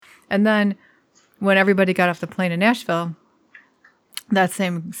And then when everybody got off the plane in Nashville, that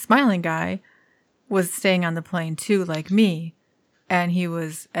same smiling guy was staying on the plane too, like me. And he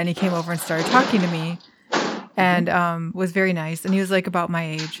came over and started talking to me and was very nice. And he was like about my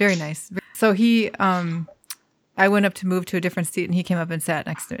age, very nice. So I went up to move to a different seat, and he came up and sat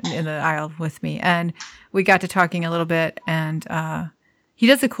in the aisle with me. And we got to talking a little bit, and he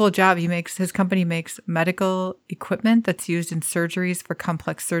does a cool job. His company makes medical equipment that's used in surgeries for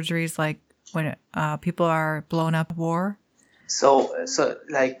complex surgeries, like when people are blown up war. So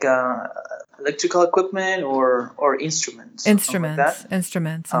like electrical equipment or instruments?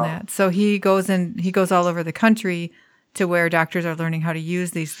 Instruments and that. So he goes all over the country to where doctors are learning how to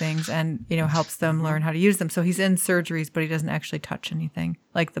use these things and, helps them learn how to use them. So he's in surgeries, but he doesn't actually touch anything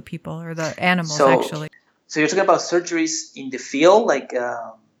like the people or the animals, actually. So you're talking about surgeries in the field, like...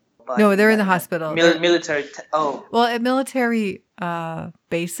 no, they're in the hospital. Military... Well, at military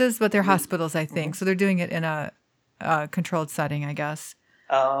bases, but they're hospitals, I think. So they're doing it in a controlled setting, I guess.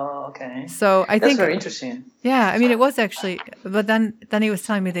 Oh, okay. So I think that's very interesting. Yeah, I mean, it was actually, but then he was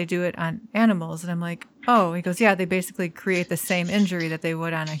telling me they do it on animals, and I'm like, oh, he goes, yeah, they basically create the same injury that they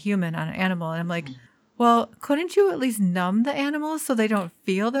would on a human, on an animal, and I'm like, well, couldn't you at least numb the animals so they don't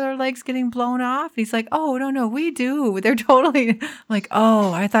feel their legs getting blown off? And he's like, oh, no, we do. They're totally like,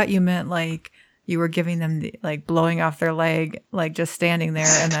 oh, I thought you meant like you were giving them like blowing off their leg, like just standing there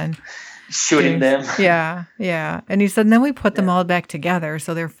and then shooting them. Yeah. And he said, and then we put them all back together,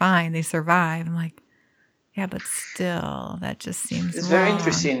 so they're fine. They survive. I'm like, yeah, but still, that just seems It's wrong. Very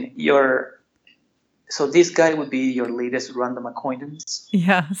interesting. So this guy would be your latest random acquaintance?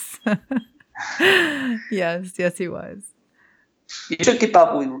 Yes. yes, he was. You should keep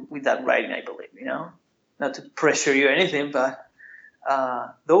up with that writing, I believe, Not to pressure you or anything, but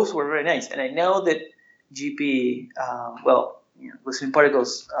those were very nice. And I know that GP, Listening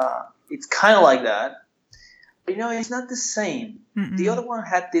Particles, it's kind of like that. But, it's not the same. Mm-mm. The other one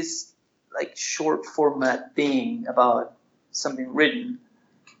had this like short format thing about something written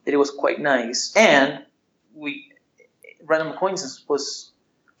that it was quite nice. And Random Acquaintances was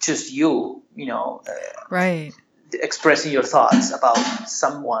just you, right, expressing your thoughts about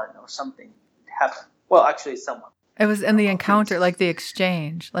someone or something that happened. Well, actually, someone. It was in the encounter, like the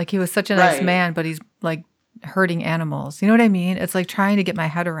exchange. Like he was such a nice man, but he's like hurting animals. You know what I mean? It's like trying to get my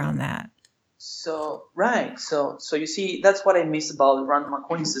head around that. So you see, that's what I miss about Random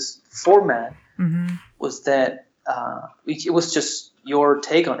Acquaintances format was that it was just your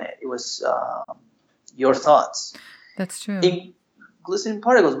take on it. It was your thoughts. That's true. In Listening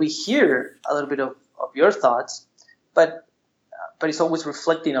Particles, we hear a little bit of your thoughts, but it's always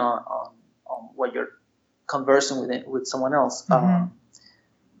reflecting on what you're conversing with someone else.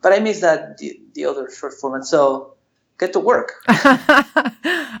 But I miss that the other short format. So get to work.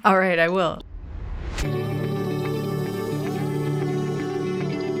 All right, I will.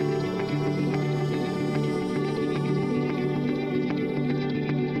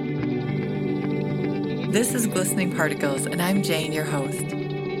 This is Glistening Particles, and I'm Jane, your host.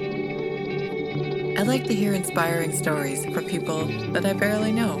 I like to hear inspiring stories from people that I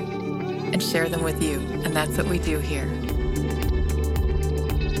barely know and share them with you, and that's what we do here.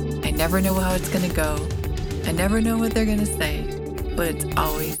 I never know how it's going to go. I never know what they're going to say, but it's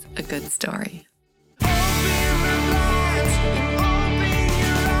always a good story.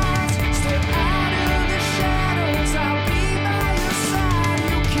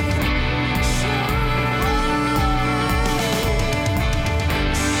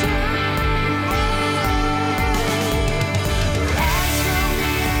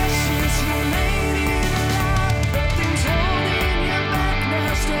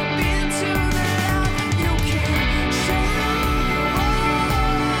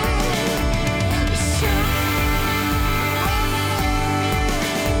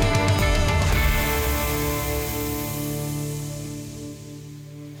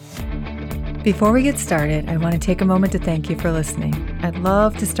 Before we get started, I want to take a moment to thank you for listening. I'd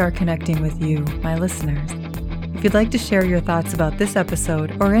love to start connecting with you, my listeners. If you'd like to share your thoughts about this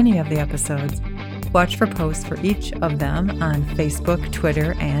episode or any of the episodes, watch for posts for each of them on Facebook,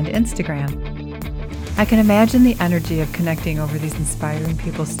 Twitter, and Instagram. I can imagine the energy of connecting over these inspiring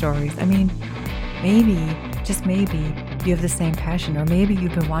people's stories. I mean, maybe, just maybe, you have the same passion, or maybe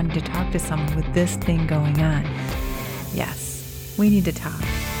you've been wanting to talk to someone with this thing going on. Yes, we need to talk.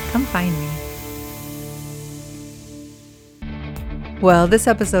 Come find me. Well, this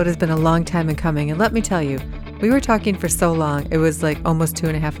episode has been a long time in coming, and let me tell you, we were talking for so long, it was like almost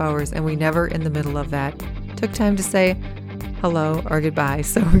 2.5 hours, and we never in the middle of that took time to say hello or goodbye,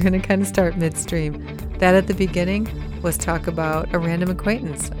 so we're going to kind of start midstream. That at the beginning was talk about a random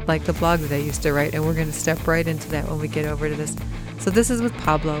acquaintance, like the blog that I used to write, and we're going to step right into that when we get over to this. So this is with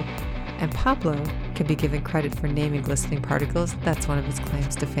Pablo, and Pablo can be given credit for naming glistening particles. That's one of his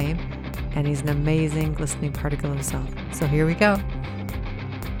claims to fame, and he's an amazing glistening particle himself. So here we go.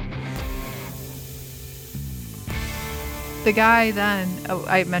 The guy then,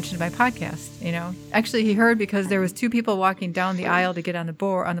 I mentioned my podcast, Actually, he heard because there was two people walking down the aisle to get on the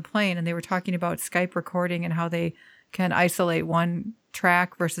plane, and they were talking about Skype recording and how they can isolate one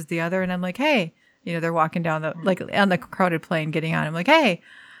track versus the other. And I'm like, hey, they're walking down on the crowded plane getting on. I'm like, hey,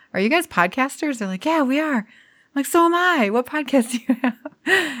 are you guys podcasters? They're like, yeah, we are. I'm like, so am I. What podcast do you have?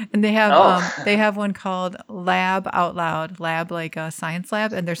 And they have one called Lab Out Loud, lab like a science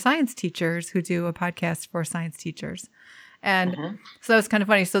lab, and they're science teachers who do a podcast for science teachers. And so that was kind of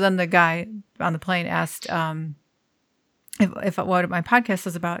funny. So then the guy on the plane asked if what my podcast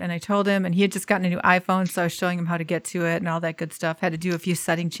was about, and I told him, and he had just gotten a new iPhone, so I was showing him how to get to it and all that good stuff. Had to do a few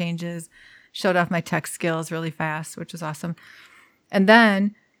setting changes, showed off my tech skills really fast, which was awesome. And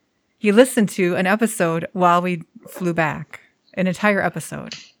then he listened to an episode while we flew back, an entire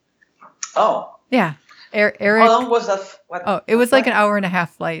episode. Oh. Yeah. Eric. How long was that? It was like an hour and a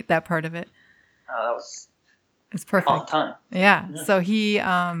half flight, that part of it. Oh, that was... It's perfect. All time. Yeah. So he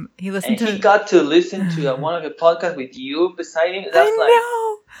listened to. He got to listen to one of the podcasts with you beside him. That's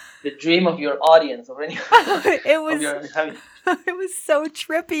the dream of your audience already. It was so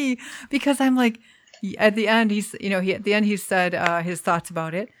trippy because I'm like, at the end he said his thoughts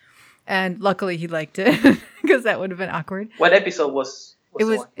about it, and luckily he liked it because that would have been awkward. What episode was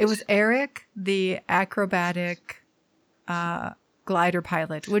it? Was Eric, the acrobatic glider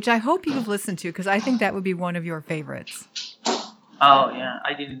pilot, which I hope you've listened to because I think that would be one of your favorites. Oh yeah,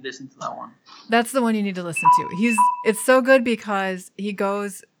 I didn't listen to that one. That's the one you need to listen to. It's so good because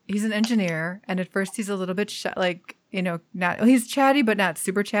he's an engineer, and at first he's a little bit he's chatty but not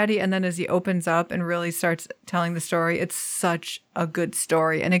super chatty, and then as he opens up and really starts telling the story, it's such a good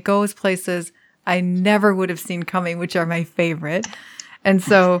story, and it goes places I never would have seen coming, which are my favorite. And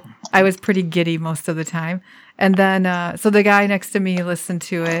so I was pretty giddy most of the time. And then, so the guy next to me listened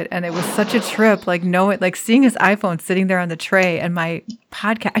to it, and it was such a trip, seeing his iPhone sitting there on the tray and my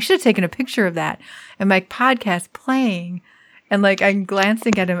podcast. I should have taken a picture of that, and my podcast playing, and I'm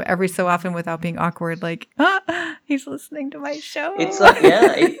glancing at him every so often without being awkward, he's listening to my show. It's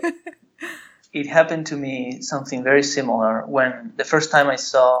it happened to me something very similar when the first time I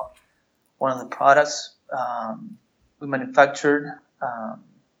saw one of the products we manufactured.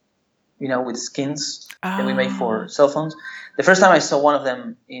 With skins that we make for cell phones. The first time I saw one of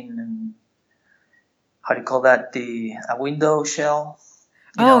them in, how do you call that? A window shell.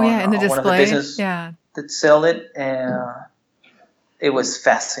 In the display. One of the business that sell it. And it was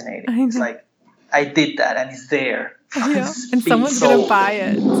fascinating. It's like, I did that and it's there. And someone's going to buy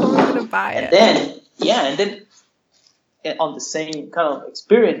it. And then on the same kind of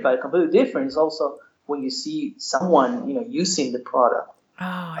experience, but completely different, is also when you see someone, using the product. Oh,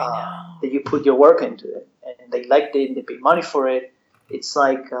 I know. That you put your work into it, and they liked it, and they pay money for it. It's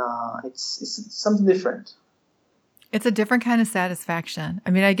like it's something different. It's a different kind of satisfaction. I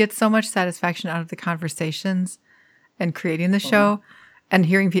mean, I get so much satisfaction out of the conversations and creating the show, and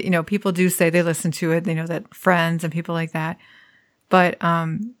hearing people do say they listen to it. They know that friends and people like that, but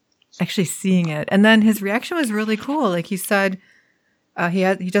actually seeing it, and then his reaction was really cool. Like he said, he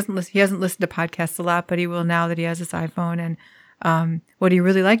hasn't listened to podcasts a lot, but he will now that he has his iPhone. And what he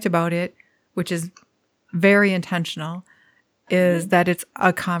really liked about it, which is very intentional, is that it's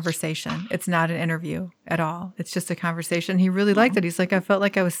a conversation. It's not an interview at all. It's just a conversation. He really liked it. He's like, I felt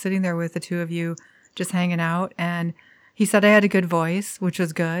like I was sitting there with the two of you just hanging out. And he said I had a good voice, which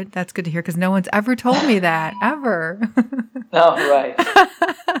was good. That's good to hear because no one's ever told me that, ever. Oh, right.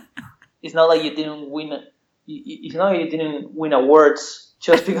 It's not like you didn't win. It's not like you didn't win awards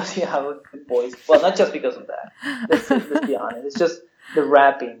just because you have a good voice. Well, not just because of that. Let's be honest. It's just the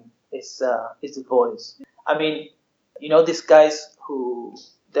rapping is the voice. I mean, these guys who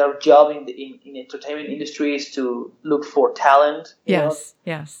their job in the entertainment industry is to look for talent. Yes.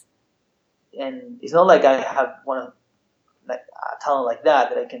 And it's not like I have a talent like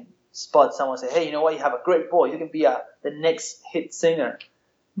that I can spot someone and say, hey, you know what? You have a great voice. You can be the next hit singer.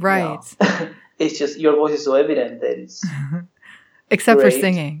 Right. It's just your voice is so evident that it's. Except for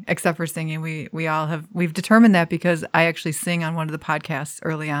singing, we've determined that because I actually sing on one of the podcasts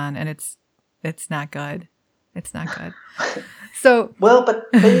early on, and it's not good. It's not good. So well, but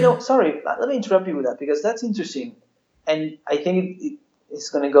sorry, let me interrupt you with that because that's interesting, and I think it's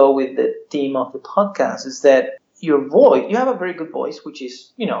going to go with the theme of the podcast. Is that your voice? You have a very good voice, which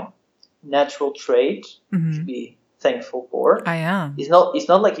is natural trait to be thankful for. I am. It's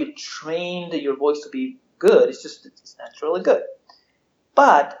not like you trained your voice to be good. It's just it's naturally good.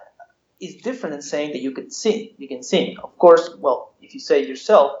 But it's different than saying that you can sing. You can sing. Of course, well, if you say it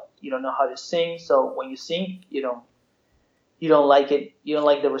yourself, you don't know how to sing. So when you sing, you don't like it. You don't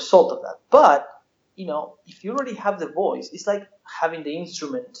like the result of that. But, if you already have the voice, it's like having the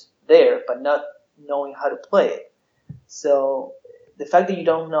instrument there, but not knowing how to play it. So the fact that you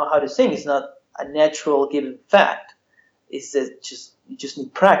don't know how to sing is not a natural given fact. It's that you just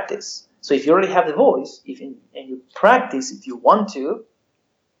need practice. So if you already have the voice, and you practice if you want to,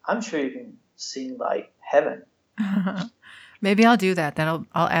 I'm sure you can sing like heaven. Maybe I'll do that. I'll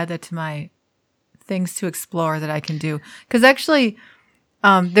add that to my things to explore that I can do. Because actually,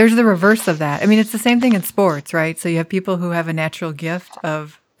 there's the reverse of that. I mean, it's the same thing in sports, right? So you have people who have a natural gift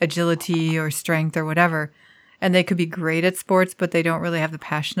of agility or strength or whatever, and they could be great at sports, but they don't really have the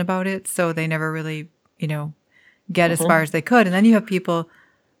passion about it. So they never really, get as far as they could. And then you have people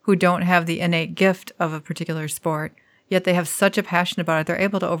who don't have the innate gift of a particular sport, yet they have such a passion about it. They're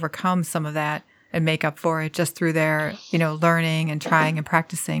able to overcome some of that and make up for it just through their, learning and trying and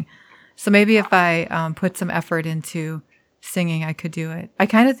practicing. So maybe if I put some effort into singing, I could do it. I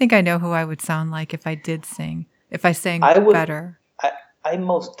kind of think I know who I would sound like if I did sing, if I sang better. I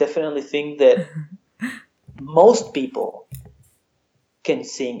most definitely think that most people can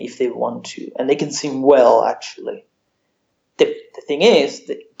sing if they want to, and they can sing well, actually. The thing is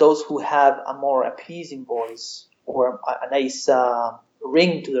that those who have a more appeasing voice or a nice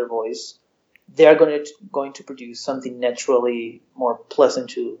ring to their voice, they are going to produce something naturally more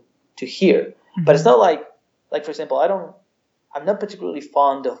pleasant to hear. Mm-hmm. But it's not like for example, I'm not particularly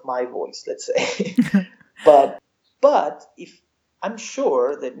fond of my voice, let's say. but if I'm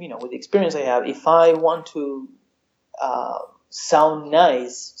sure that, with the experience I have, if I want to sound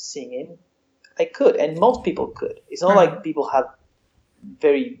nice singing, I could, and most people could. It's not like people have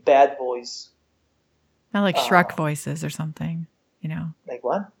very bad voice. Not like Shrek voices or something, Like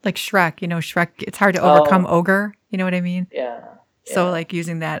what? Like Shrek, Shrek, it's hard to overcome ogre, you know what I mean? Yeah. So like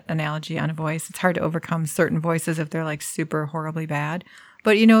using that analogy on a voice, it's hard to overcome certain voices if they're like super horribly bad.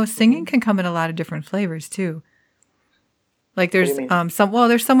 But, singing can come in a lot of different flavors too. Like there's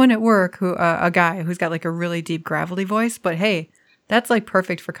there's someone at work who a guy who's got like a really deep gravelly voice, but hey, that's like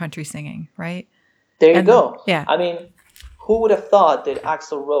perfect for country singing, right? There you go. Yeah. I mean, who would have thought that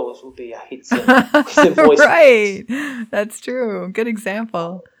Axl Rose would be a hit singer with the voice? Right. That's true. Good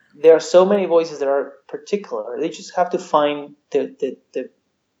example. There are so many voices that are particular. They just have to find the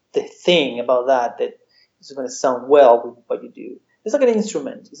thing about that is going to sound well with what you do. It's like an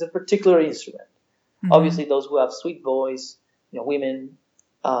instrument. It's a particular instrument. Mm-hmm. Obviously, those who have sweet voice, women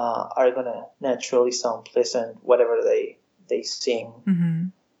are going to naturally sound pleasant, whatever they sing. Mm-hmm.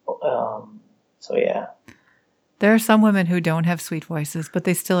 So, yeah. There are some women who don't have sweet voices, but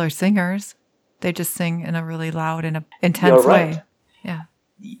they still are singers. They just sing in a really loud and intense way. Yeah.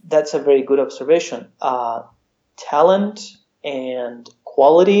 That's a very good observation. Talent and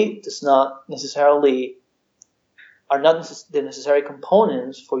quality are not the necessary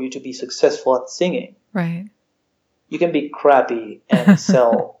components for you to be successful at singing. Right. You can be crappy and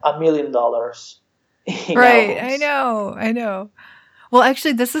sell $1 million. Right. Albums. I know. Well,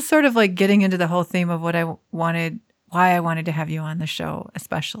 actually, this is sort of like getting into the whole theme of why I wanted to have you on the show,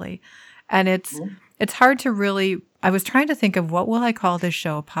 especially. And it's hard to really, I was trying to think of what will I call this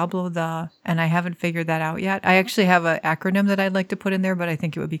show, Pablo and I haven't figured that out yet. I actually have an acronym that I'd like to put in there, but I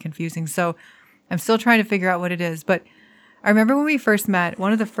think it would be confusing. So I'm still trying to figure out what it is. But I remember when we first met,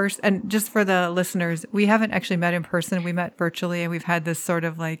 one of the first, and just for the listeners, we haven't actually met in person. We met virtually, and we've had this sort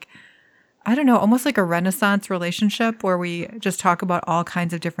of like, I don't know, almost like a Renaissance relationship where we just talk about all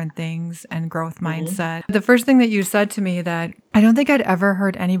kinds of different things and growth mindset. The first thing that you said to me that I don't think I'd ever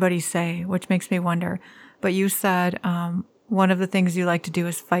heard anybody say, which makes me wonder, but you said one of the things you like to do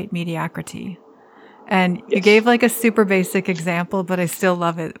is fight mediocrity. And you gave like a super basic example, but I still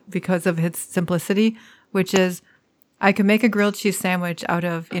love it because of its simplicity, which is I could make a grilled cheese sandwich out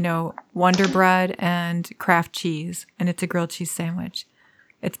of, Wonder Bread and Kraft cheese, and it's a grilled cheese sandwich.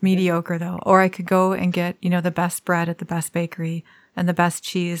 It's mediocre though. Or I could go and get, the best bread at the best bakery and the best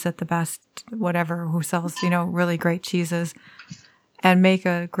cheese at the best whatever who sells, really great cheeses and make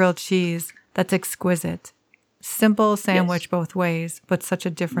a grilled cheese that's exquisite. Simple sandwich both ways, but such a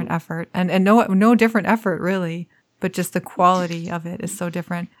different effort. And no different effort really, but just the quality of it is so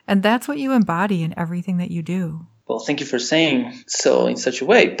different. And that's what you embody in everything that you do. Well, thank you for saying so in such a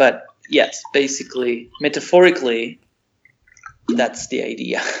way. But yes, basically, metaphorically, that's the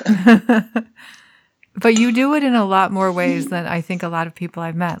idea. But you do it in a lot more ways than I think a lot of people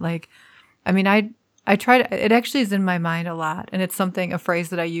I've met. Like I mean, I try to, it actually is in my mind a lot. And it's a phrase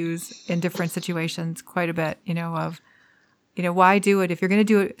that I use in different situations quite a bit, why do it? If you're going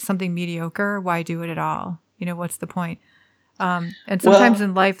to do something mediocre, why do it at all? What's the point? And sometimes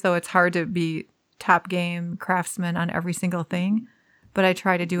in life, though, it's hard to be top game craftsman on every single thing, but I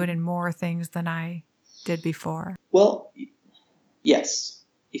try to do it in more things than I did before. Well, yes.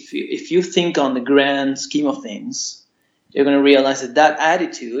 If you think on the grand scheme of things, you're going to realize that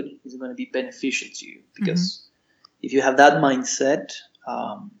attitude is going to be beneficial to you, because if you have that mindset,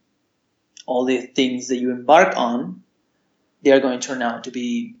 all the things that you embark on, they are going to turn out to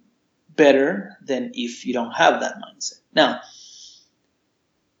be better than if you don't have that mindset. Now,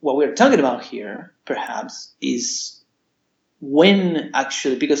 what we're talking about here, perhaps, is when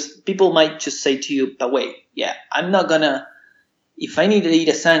actually, because people might just say to you, but wait, yeah, I'm not going to, if I need to eat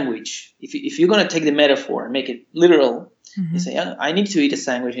a sandwich, if you're going to take the metaphor and make it literal, you say, I need to eat a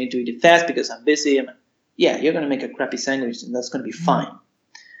sandwich, I need to eat it fast because I'm busy. Yeah, you're going to make a crappy sandwich and that's going to be fine.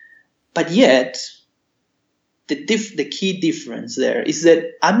 But yet, the key difference there is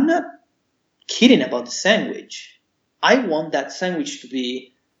that I'm not kidding about the sandwich. I want that sandwich to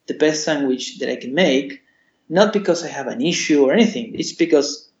be the best sandwich that I can make, not because I have an issue or anything. It's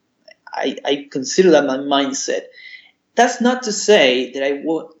because I consider that my mindset. That's not to say that I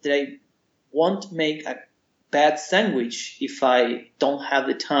won't make a bad sandwich if I don't have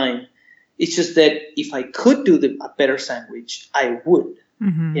the time. It's just that if I could do a better sandwich, I would.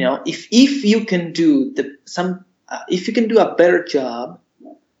 If you can do if you can do a better job,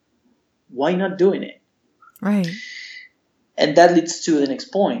 why not doing it? Right. And that leads to the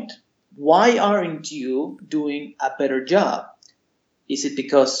next point. Why aren't you doing a better job? Is it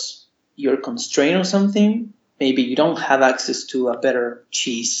because you're constrained or something? Maybe you don't have access to a better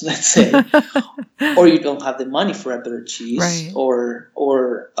cheese, let's say, or you don't have the money for a better cheese, right. or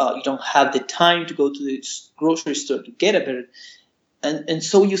you don't have the time to go to the grocery store to get a better. And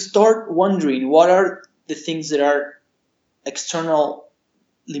so you start wondering, what are the things that are external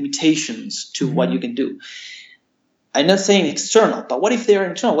limitations to what you can do? I'm not saying external, but what if they are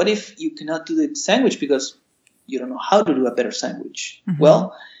internal? What if you cannot do the sandwich because you don't know how to do a better sandwich?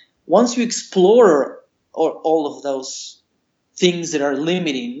 Well, once you explore all of those things that are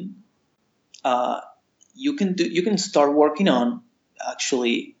limiting, you can start working on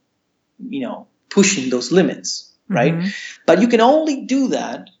actually, pushing those limits, right? But you can only do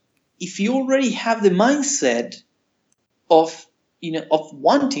that if you already have the mindset of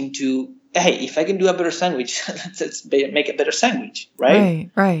wanting to, hey, if I can do a better sandwich, let's make a better sandwich,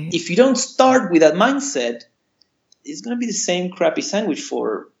 right? Right. If you don't start with that mindset, it's going to be the same crappy sandwich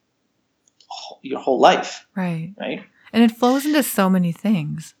for your whole life. Right. And it flows into so many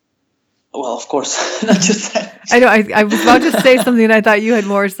things. Well, of course, not just that. I know. I was about to say something and I thought you had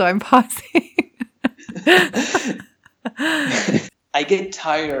more, so I'm pausing. I get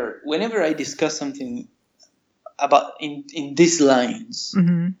tired whenever I discuss something about in these lines.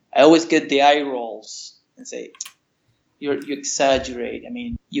 I always get the eye rolls and say, you exaggerate. I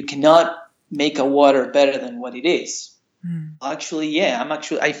mean, you cannot make a water better than what it is. Actually, yeah,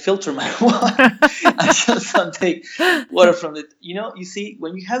 I filter my water. I just don't take water from the, you see,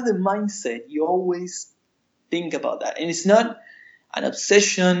 when you have the mindset, you always think about that. And it's not an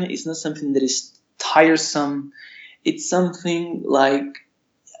obsession. It's not something that is tiresome. It's something like,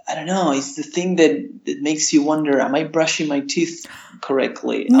 I don't know, it's the thing that makes you wonder, am I brushing my teeth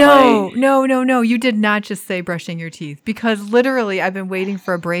correctly? No. You did not just say brushing your teeth, because literally I've been waiting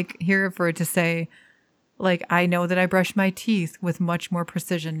for a break here for it to say, like, I know that I brush my teeth with much more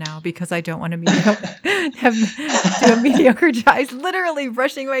precision now because I don't want to do a mediocre job. Literally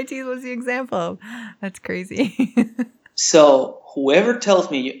brushing my teeth was the example. That's crazy. So whoever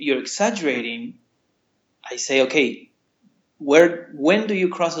tells me you're exaggerating, I say, okay, when do you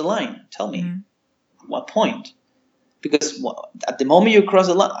cross the line? Tell me. What point? Because at the moment you cross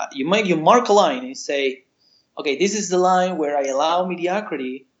the line, you mark a line and you say, okay, this is the line where I allow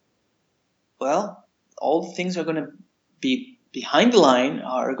mediocrity. Well, all the things are going to be behind the line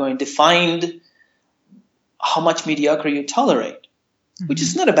are going to define how much mediocrity you tolerate, which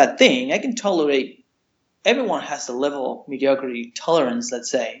is not a bad thing. I can tolerate, everyone has a level of mediocrity tolerance, let's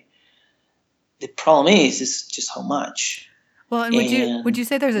say. The problem is just how much. Well, and would you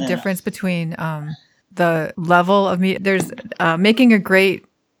say there's a difference between the level of there's making a great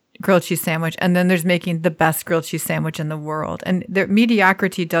grilled cheese sandwich, and then there's making the best grilled cheese sandwich in the world. And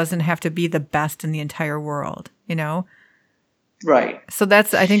mediocrity doesn't have to be the best in the entire world, Right. So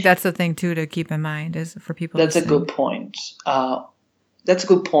I think that's the thing too to keep in mind is for people. That's listening. A good point. That's a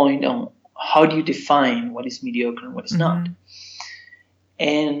good point on how do you define what is mediocre and what is not.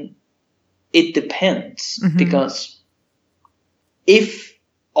 And it depends, Mm-hmm. because if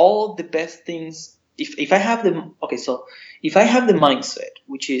all the best things, if I have the, okay, so if I have the mindset,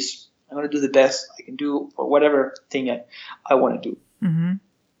 which is I'm going to do the best I can do for whatever thing I want to do,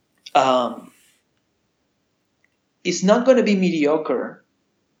 Mm-hmm. it's not going to be mediocre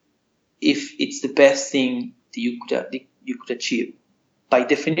if it's the best thing that you could achieve. By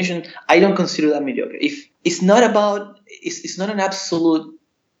definition, I don't consider that mediocre. If it's not about, it's not an absolute,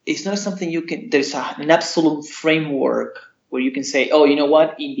 it's not something you can, there's an absolute framework where you can say, oh, you know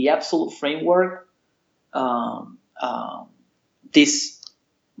what, in the absolute framework, this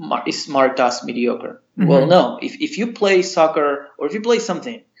is marked as mediocre. Mm-hmm. Well, no, if you play soccer, or if you play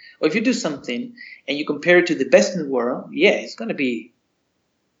something, or if you do something and you compare it to the best in the world, yeah, it's not going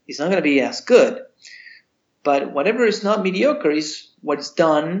to be as good. But whatever is not mediocre is what's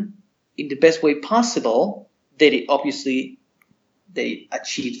done in the best way possible, that they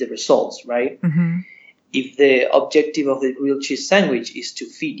achieve the results, right? Mm-hmm. If the objective of the grilled cheese sandwich is to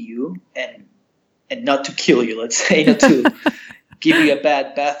feed you and not to kill you, let's say, not to give you a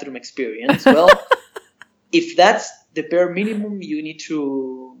bad bathroom experience, well, if that's the bare minimum you need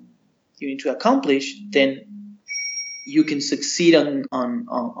to accomplish, then you can succeed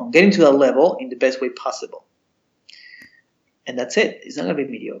on getting to that level in the best way possible. And that's it. It's not going to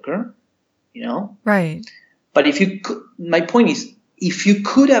be mediocre, Right. But my point is, if you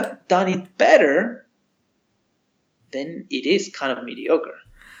could have done it better, then it is kind of mediocre.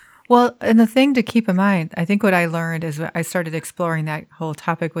 Well, and the thing to keep in mind, I think what I learned is I started exploring that whole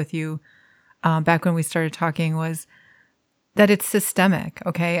topic with you back when we started talking, was that it's systemic,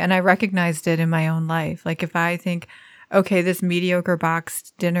 okay? And I recognized it in my own life. Like if I think, okay, this mediocre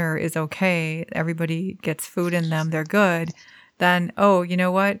boxed dinner is okay, everybody gets food in them, they're good, then, oh, you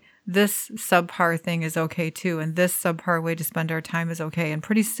know what? This subpar thing is okay too, and this subpar way to spend our time is okay. And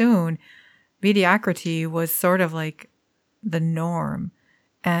pretty soon, mediocrity was sort of like the norm.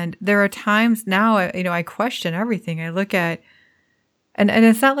 And there are times now, I question everything. I look at, and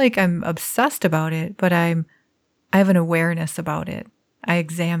it's not like I'm obsessed about it, but I have an awareness about it. I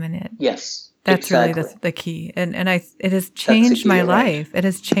examine it. Yes, that's exactly. Really the key. And it has changed my life. Right. It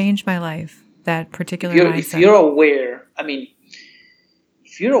has changed my life. That particular mindset. If you're aware, I mean,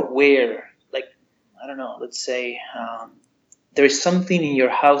 if you're aware, like, I don't know, let's say there is something in your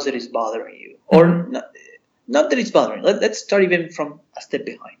house that is bothering you, or Mm-hmm. not that it's bothering. Let's start even from a step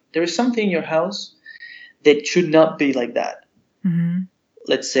behind. There is something in your house that should not be like that. Mm-hmm.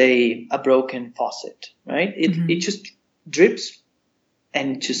 Let's say a broken faucet, right? It just drips,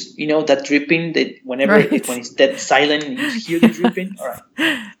 and just, that dripping that whenever Right. when it's dead silent, you hear the dripping. All right.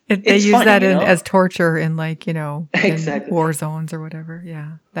 They use funny, that as torture in exactly. in war zones or whatever.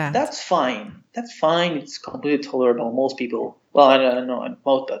 Yeah, that's fine. That's fine. It's completely tolerable. Most people, well, I don't know,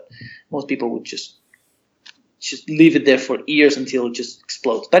 but most people would just leave it there for years until it just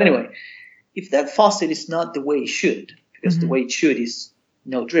explodes. But anyway, if that faucet is not the way it should, because the way it should is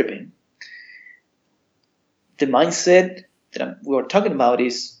no dripping, the mindset that we were talking about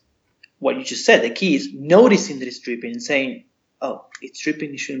is what you just said. The key is noticing that it's dripping and saying, oh, it's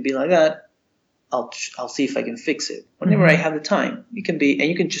dripping, it shouldn't be like that. I'll see if I can fix it. Whenever I have the time, you can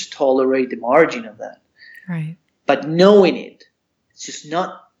just tolerate the margin of that. Right. But knowing it, it's just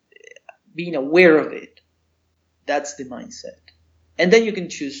not being aware of it. That's the mindset. And then you can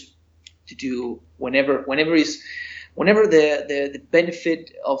choose to do whenever the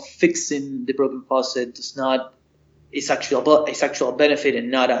benefit of fixing the broken faucet is actual benefit and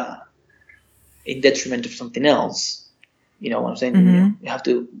not in detriment of something else. You know what I'm saying? Mm-hmm. You have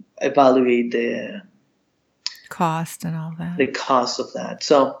to evaluate the cost and all that. The cost of that.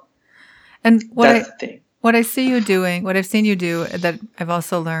 So, and that's the thing. What I see you doing, what I've seen you do, that I've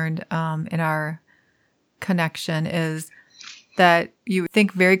also learned in our connection, is that you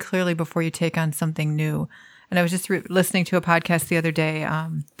think very clearly before you take on something new. And I was just listening to a podcast the other day,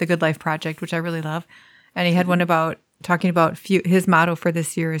 The Good Life Project, which I really love. And he had one about talking about his motto for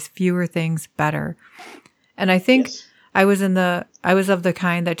this year is fewer things better. And I think I was of the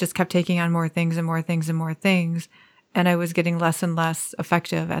kind that just kept taking on more things and more things and more things. And I was getting less and less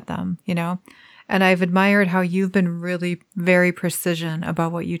effective at them, And I've admired how you've been really very precision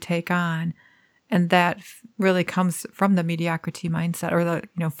about what you take on. And that really comes from the mediocrity mindset, or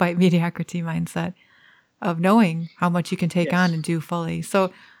the, fight mediocrity mindset of knowing how much you can take on and do fully.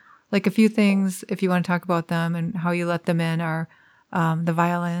 So like a few things, if you want to talk about them and how you let them in, are the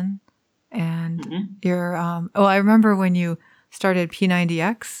violin and your, I remember when you started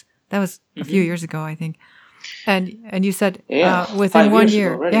P90X, that was a few years ago, I think. And you said within 1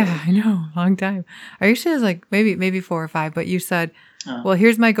 year, I know, long time. I usually was like maybe 4 or 5, but you said well,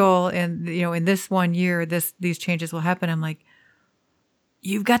 here's my goal. And, in this 1 year, these changes will happen. I'm like,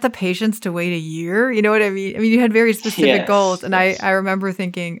 you've got the patience to wait a year. You know what I mean? I mean, you had very specific goals. And I remember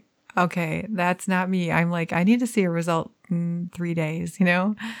thinking, okay, that's not me. I'm like, I need to see a result in 3 days,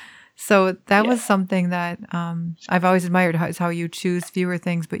 So that was something that I've always admired, is how you choose fewer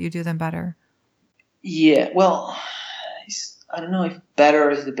things, but you do them better. Yeah, well, I don't know if better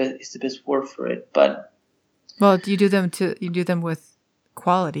is the best word for it, but well, you do them with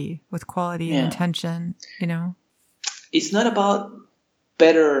quality and intention. It's not about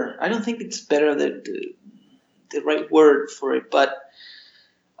better. I don't think it's better the right word for it, but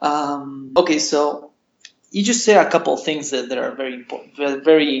okay. So you just said a couple of things that are very important, very,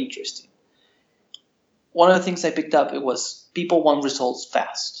 very interesting. One of the things I picked up, it was people want results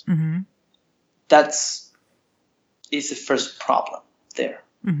fast. Mm-hmm. Is the first problem there.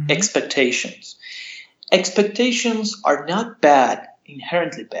 Mm-hmm. Expectations are not bad,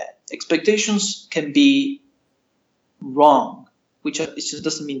 inherently bad. Expectations can be wrong, which it just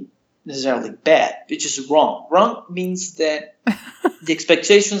doesn't mean necessarily bad. It's just wrong. Wrong means that the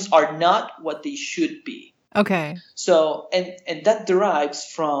expectations are not what they should be. Okay. So, and that derives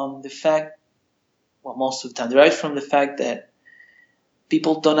from the fact, well, most of the time, derives from the fact that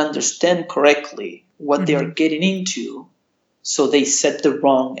people don't understand correctly what they are getting into, so they set the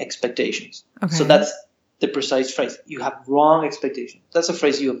wrong expectations. Okay. So that's the precise phrase. You have wrong expectations. That's a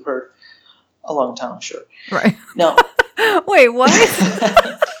phrase you have heard a long time, I'm sure. Right. Now, wait, what? What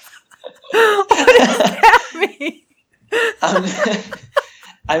does that mean?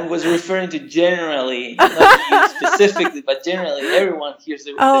 I was referring to generally, not you specifically, but generally everyone hears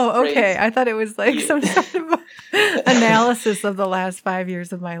the phrase. Okay. I thought it was like some sort of analysis of the last 5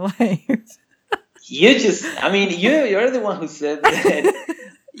 years of my life. You're the one who said that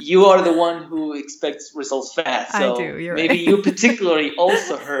you are the one who expects results fast. So I do. You're maybe right. you particularly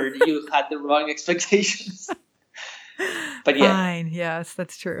also heard you had the wrong expectations. But yeah. Fine. Yes,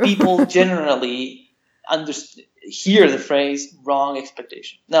 that's true. People generally hear the phrase wrong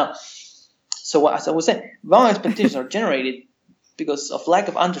expectation. Now, so as I was saying, wrong expectations are generated because of lack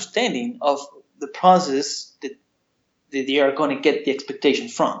of understanding of the process that they are going to get the expectation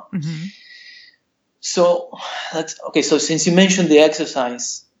from. Mm-hmm. So So since you mentioned the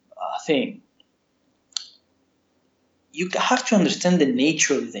exercise thing, you have to understand the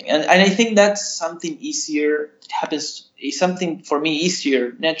nature of the thing, and I think that's something easier. Is something for me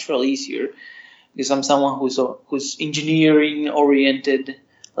easier, naturally easier, because I'm someone who's engineering oriented.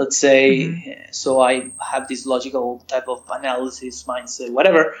 Let's say, so I have this logical type of analysis mindset,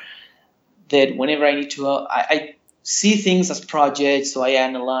 whatever. That whenever I need to, I see things as projects, so I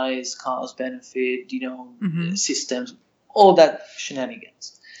analyze cost, benefit, systems, all that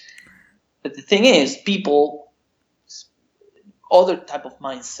shenanigans. But the thing is, other type of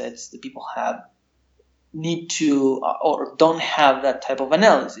mindsets that people have need to or don't have that type of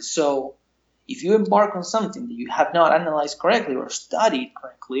analysis. So if you embark on something that you have not analyzed correctly or studied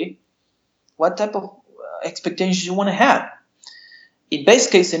correctly, what type of expectations you want to have? In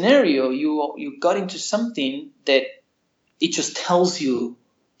best case scenario, you got into something that it just tells you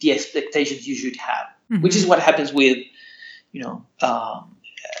the expectations you should have, which is what happens with,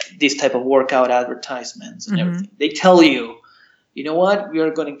 this type of workout advertisements and everything. They tell you, you know what, we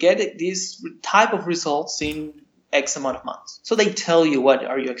are going to get this type of results in X amount of months. So they tell you what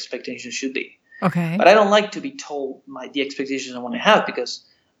are your expectations should be. Okay. But I don't like to be told the expectations I want to have, because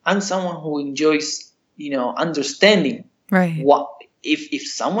I'm someone who enjoys, understanding. Right. What if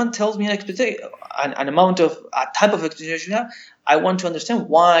someone tells me an expectation, an amount of a type of expectation I have, I want to understand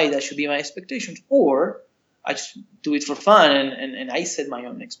why that should be my expectations, or I just do it for fun and I set my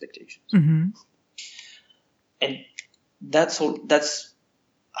own expectations. Mm-hmm. And that's a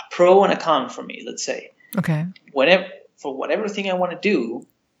pro and a con for me. Let's say. Okay. For whatever thing I want to do,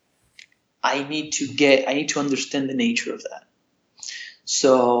 I need to understand the nature of that.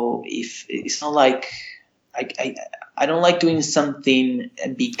 So if it's not like I don't like doing something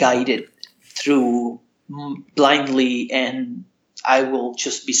and be guided through blindly, and I will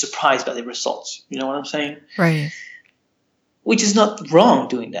just be surprised by the results. You know what I'm saying? Right. Which is not wrong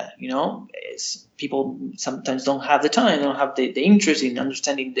doing that. People sometimes don't have the time, don't have the interest in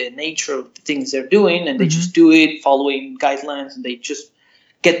understanding the nature of the things they're doing, and they just do it following guidelines, and they just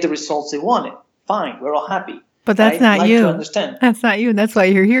get the results they wanted. Fine, we're all happy. But that's not like you. To understand. That's not you, and that's why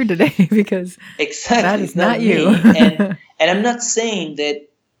you're here today, because exactly that is not you. and I'm not saying that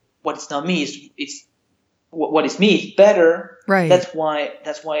what's not me is what is me is better. Right. That's why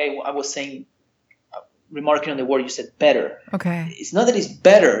I was saying, remarking on the word you said, better. Okay. It's not that it's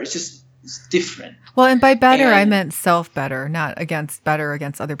better. It's just is different. Well, and by better, I And meant self-better, not better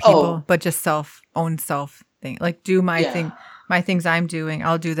against other people, but just own self thing. Like do my thing, my things I'm doing,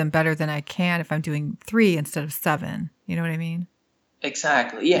 I'll do them better than I can if I'm doing 3 instead of 7. You know what I mean?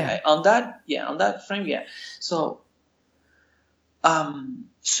 exactly. Yeah. On that frame. Yeah. So,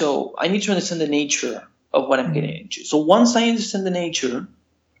 so I need to understand the nature of what I'm getting into. So once I understand the nature,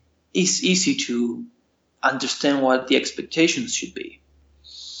 it's easy to understand what the expectations should be.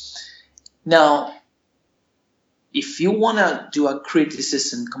 Now, if you want to do a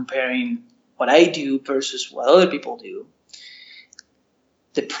criticism comparing what I do versus what other people do,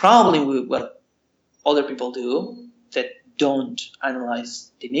 the problem with what other people do that don't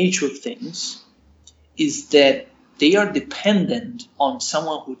analyze the nature of things is that they are dependent on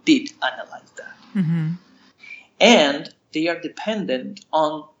someone who did analyze that. Mm-hmm. And they are dependent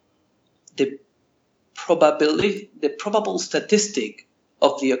on the probable statistic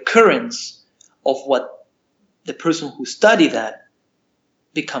of the occurrence of what the person who studied that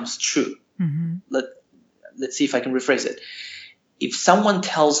becomes true. Mm-hmm. Let's see if I can rephrase it. If someone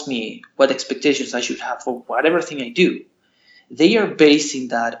tells me what expectations I should have for whatever thing I do, they are basing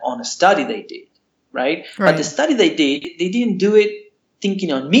that on a study they did, right? But the study they didn't do it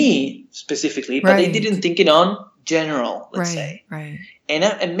thinking on me specifically, but they didn't think it on general, let's say. Right.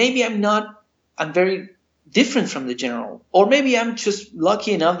 And maybe I'm very different from the general, or maybe I'm just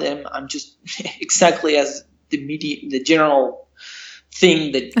lucky enough that I'm just exactly as the general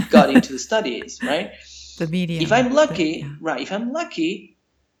thing that got into the study is, right? The medium. If I'm lucky, if I'm lucky,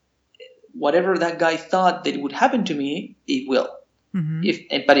 whatever that guy thought that would happen to me, it will.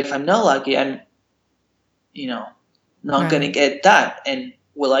 Mm-hmm. But if I'm not lucky, I'm, not going to get that. And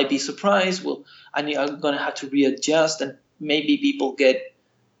will I be surprised? I'm going to have to readjust, and maybe people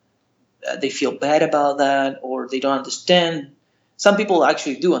they feel bad about that, or they don't understand. Some people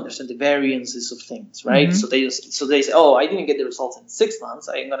actually do understand the variances of things, right? Mm-hmm. So they say, oh, I didn't get the results in 6 months.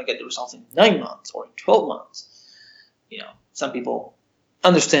 I'm going to get the results in 9 months or in 12 months. Some people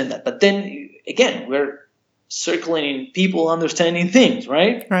understand that. But then, again, we're circling in people understanding things,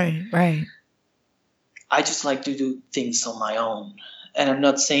 right? Right. I just like to do things on my own. And I'm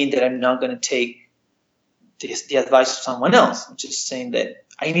not saying that I'm not going to take the advice of someone else. I'm just saying that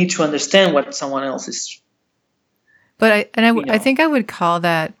I need to understand what someone else is. But I think I would call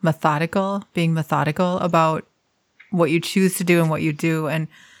that being methodical about what you choose to do and what you do, and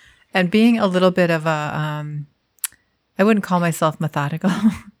being a little bit of a, I wouldn't call myself methodical.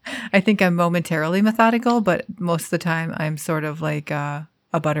 I think I'm momentarily methodical, but most of the time I'm sort of like a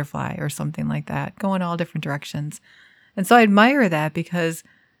butterfly or something like that, going all different directions. And so I admire that, because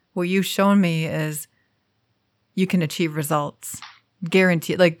what you've shown me is you can achieve results,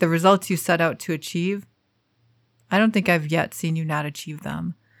 guaranteed, like the results you set out to achieve. I don't think I've yet seen you not achieve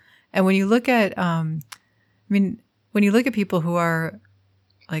them. And when you look at, when you look at people who are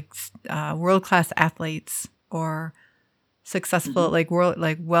like world-class athletes or successful,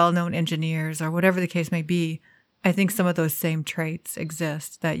 mm-hmm. well-known engineers or whatever the case may be, I think some of those same traits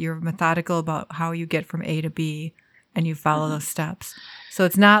exist, that you're methodical about how you get from A to B and you follow mm-hmm. those steps. So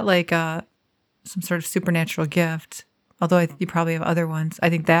it's not like some sort of supernatural gift, although you probably have other ones. I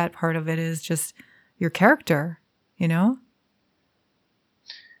think that part of it is just your character. I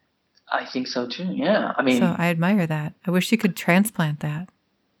think so too. Yeah. So I admire that. I wish you could transplant that.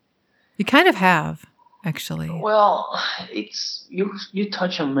 You kind of have, actually. Well, it's you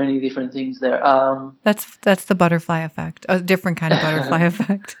touch on many different things there. That's the butterfly effect. A different kind of butterfly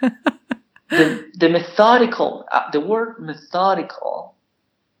effect. the methodical, the word methodical.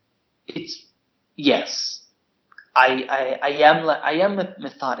 It's yes. I am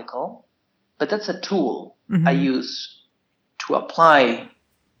methodical, but that's a tool mm-hmm. I use to apply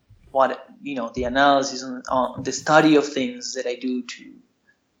the analysis on the study of things that I do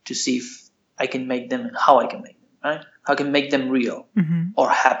to see if I can make them and how I can make them, right? How I can make them real mm-hmm. or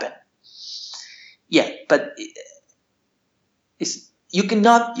happen. Yeah, but you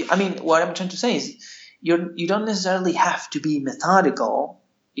cannot. What I'm trying to say is you don't necessarily have to be methodical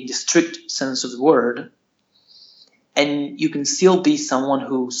in the strict sense of the word, and you can still be someone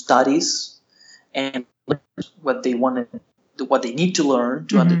who studies and learns what they want to, what they need to learn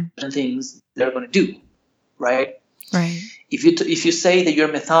to mm-hmm. understand things they're going to do, right? Right. If you say that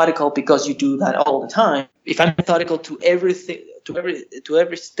you're methodical because you do that all the time, if I'm methodical to everything, to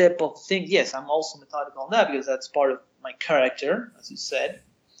every step of things, yes, I'm also methodical on that because that's part of my character, as you said.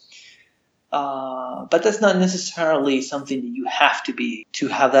 But that's not necessarily something that you have to be to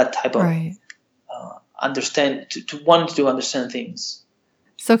have that type of right. Understand to want to understand things.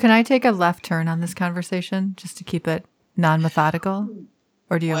 So can I take a left turn on this conversation just to keep it non-methodical?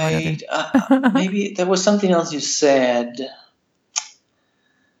 Or do you have Wait, another? maybe there was something else you said.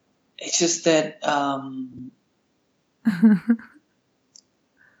 It's just that.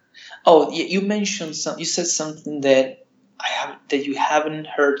 Oh, you mentioned some. You said something that that you haven't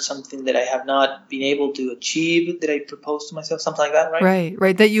heard, something that I have not been able to achieve, that I proposed to myself, something like that, right?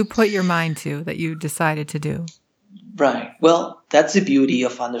 Right. That you put your mind to, that you decided to do. Right. Well, that's the beauty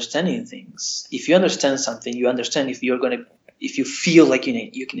of understanding things. If you understand something, you understand if you feel like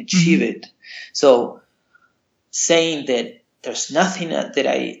you can achieve it. So saying that there's nothing that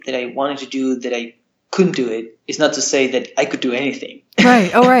I wanted to do that I couldn't do it is not to say that I could do anything.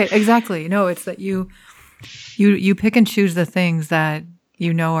 Right. Oh, right. Exactly. No, it's that you pick and choose the things that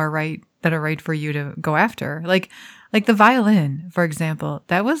you know are right for you to go after. Like the violin, for example.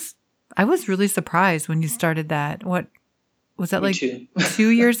 I was really surprised when you started that. What was that, Me like too. 2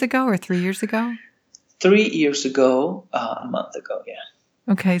 years ago or 3 years ago? 3 years ago, a month ago, yeah.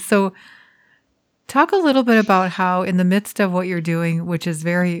 Okay, so talk a little bit about how, in the midst of what you're doing, which is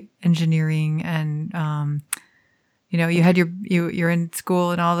very engineering, and you had you're in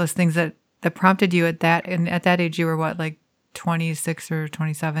school and all those things that prompted you at that, and at that age you were what, like 26 or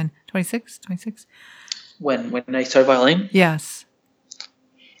 27, 26, 26? When I started violin? Yes.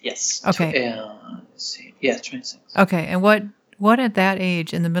 Yes. Okay. Let's see. Yeah, 26. Okay, and what at that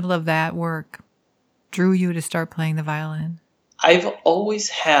age, in the middle of that work, drew you to start playing the violin? I've always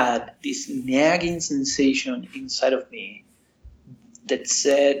had this nagging sensation inside of me that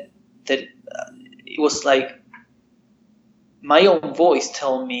said that it was like my own voice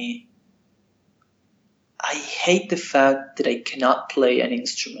telling me, I hate the fact that I cannot play an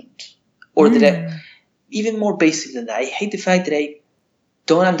instrument, or that even more basic than that, I hate the fact that I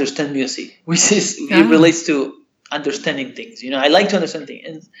don't understand music, which is it relates to understanding things. I like to understand things,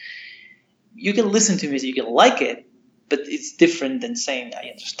 and you can listen to music, you can like it, but it's different than saying I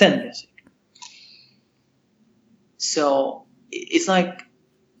understand music. So it's like.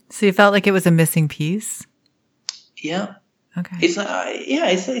 So you felt like it was a missing piece? Yeah. Okay. It's like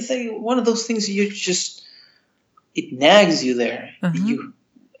it's like one of those things it nags you there.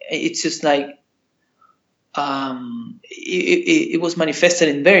 It's just like it was manifested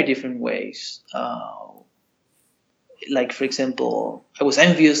in very different ways. Like, for example, I was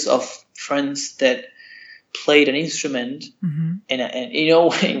envious of friends that played an instrument,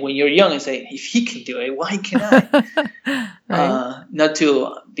 and when you're young, I say, if he can do it, why can't I? Right. Not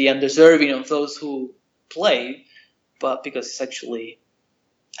to be undeserving of those who play, but because it's actually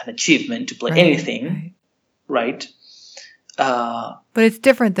an achievement to play anything, right? But it's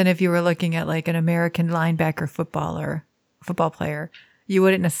different than if you were looking at like an American linebacker football player. You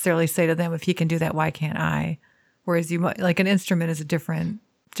wouldn't necessarily say to them, if he can do that, why can't I? Whereas you might, like, an instrument is a different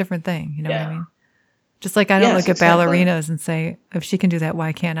thing. You know what I mean? Just like I don't look at ballerinas and say, if she can do that,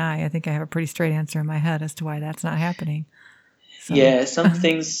 why can't I? I think I have a pretty straight answer in my head as to why that's not happening. So, yeah, some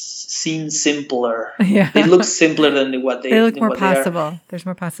things seem simpler. Yeah. They look simpler than what they look more possible. There's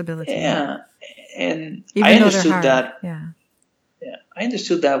more possibility. Yeah. And even I though understood they're hard. that. Yeah. Yeah. I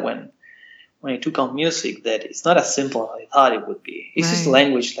understood that when I took on music, that it's not as simple as I thought it would be. It's just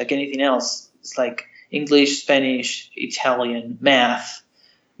language like anything else. It's like English, Spanish, Italian, math.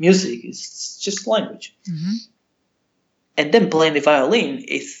 Music is just language. Mm-hmm. And then playing the violin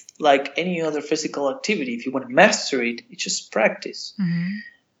is like any other physical activity. If you want to master it, it's just practice. Mm-hmm.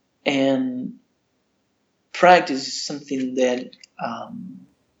 And practice is something that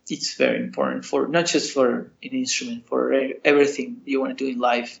it's very important for, not just for an instrument, for everything you want to do in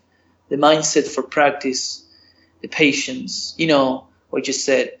life. The mindset for practice, the patience, what you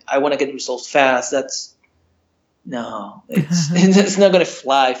said, I want to get results fast. It's not going to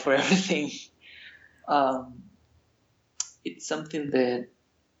fly for everything. It's something that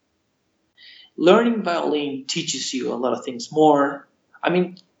learning violin teaches you a lot of things more. I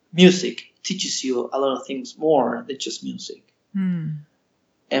mean, music teaches you a lot of things more than just music.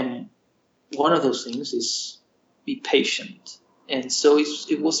 And one of those things is be patient. And so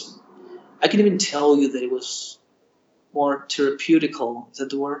it was, I can even tell you that it was more therapeutical. Is that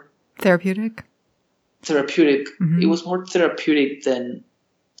the word? Therapeutic. Mm-hmm. It was more therapeutic than,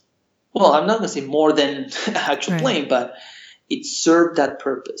 well, I'm not going to say more than actual playing, but it served that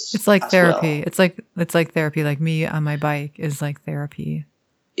purpose. It's like therapy. Well. It's like therapy. Like me on my bike is like therapy.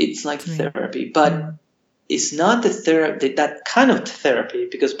 It's like therapy, but it's not that kind of therapy,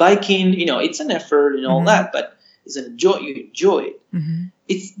 because biking, it's an effort and all that, but it's you enjoy it. Mm-hmm.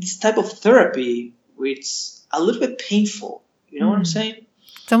 It's this type of therapy where it's a little bit painful. You know what I'm saying?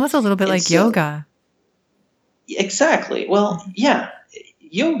 It's almost a little bit like yoga. Exactly. Well, yeah,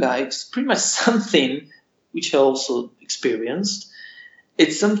 yoga is pretty much something which I also experienced.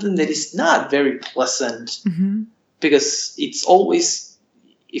 it's something that is not very pleasant Mm-hmm. because it's always,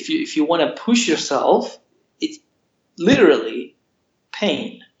 if you want to push yourself, it's literally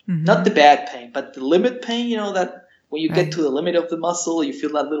pain. Mm-hmm. Not the bad pain, but the limit pain, that when you Right. get to the limit of the muscle, you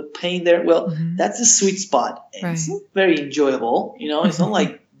feel that little pain there. Well, Mm-hmm. that's a sweet spot. And Right. it's not very enjoyable. It's not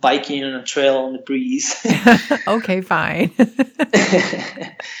like biking on a trail on the breeze. Okay, fine.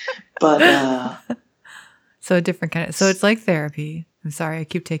 But So a different kind of, so it's like therapy. I'm sorry, I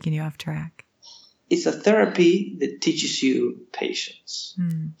keep taking you off track. it's a therapy that teaches you patience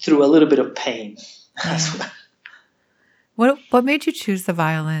Mm. through a little bit of pain. Yeah. What made you choose the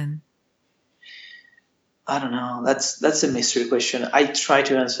violin? I don't know. That's a mystery question. I try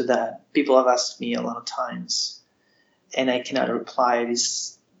to answer that. People have asked me a lot of times, and I cannot reply. It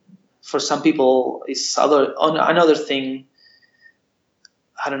is, for some people, it's another thing.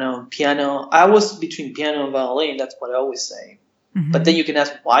 I don't know. Piano. I was between piano and violin. That's what I always say. Mm-hmm. But then you can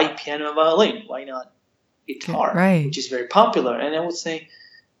ask, why piano and violin? Why not guitar, Right. which is very popular? And I would say,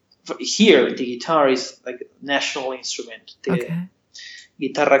 here the guitar is like a national instrument. The Okay.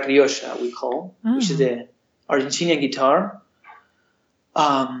 guitarra criolla, we call, which is the Argentinian guitar.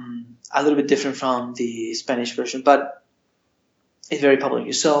 A little bit different from the Spanish version, but it's very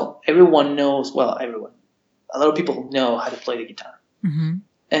popular. So everyone knows. Well, everyone. A lot of people know how to play the guitar, Mm-hmm.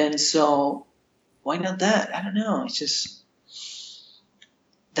 and so why not that? I don't know. It's just.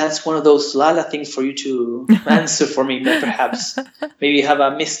 That's one of those Lala things for you to answer for me, perhaps. Maybe you have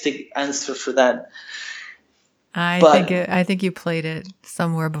a mystic answer for that. I think you played it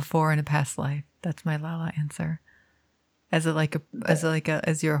somewhere before in a past life. That's my Lala answer. As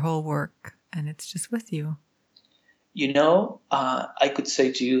your whole work, and it's just with you. I could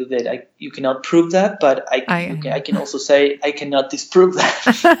say to you that you cannot prove that, but I can also say I cannot disprove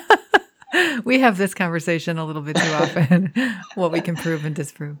that. We have this conversation a little bit too often, what we can prove and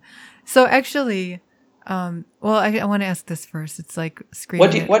disprove. So actually, I want to ask this first. It's like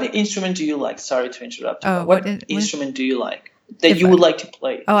screaming. What instrument do you like? Sorry to interrupt you. Oh, what instrument do you like that you would like to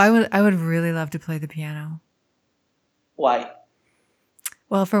play? Oh, I would really love to play the piano. Why?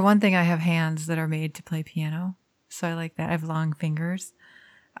 Well, for one thing, I have hands that are made to play piano, so I like that. I have long fingers.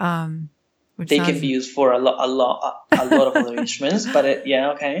 They can be used for a lot of other instruments, but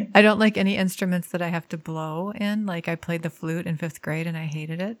okay. I don't like any instruments that I have to blow in. Like I played the flute in 5th grade and I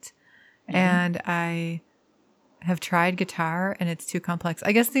hated it. Mm-hmm. And I have tried guitar and it's too complex.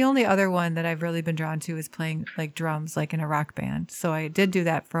 I guess the only other one that I've really been drawn to is playing like drums, like in a rock band. So I did do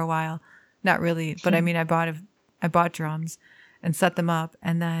that for a while. Not really, but I mean, I bought drums and set them up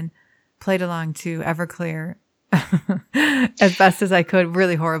and then played along to Everclear as best as I could,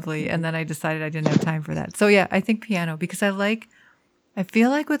 really horribly. And then I decided I didn't have time for that. So yeah, I think piano, because I feel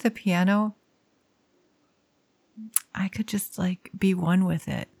like with a piano, I could just like be one with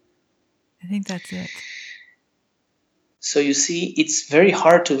it. I think that's it. So you see, it's very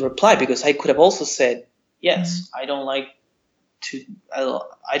hard to reply because I could have also said, yes, I don't like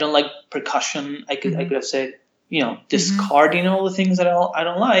percussion. I could have said, discarding all the things that I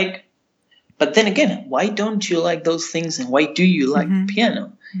don't like. But then again, why don't you like those things and why do you like the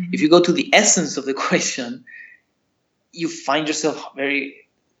piano? Mm-hmm. If you go to the essence of the question, you find yourself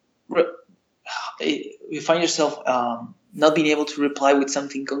not being able to reply with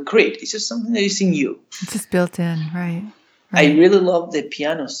something concrete. It's just something that is in you. It's just built in, right? I really love the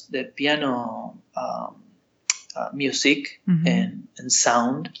piano music and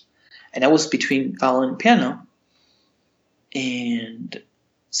sound. And I was between violin and piano. And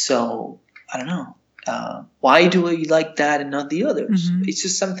so, I don't know. Why do I like that and not the others? Mm-hmm. It's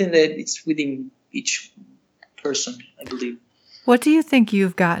just something that it's within each person, I believe. What do you think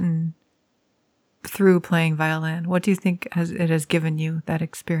you've gotten through playing violin? What do you think it has given you, that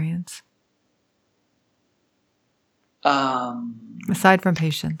experience? Aside from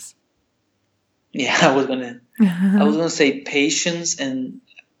patience. Yeah, I was gonna say patience, and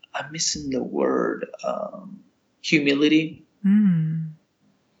I'm missing the word humility.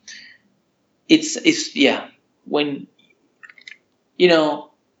 It's when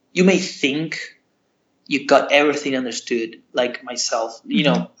you may think you got everything understood, like myself.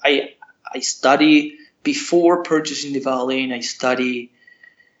 I study before purchasing the violin. I study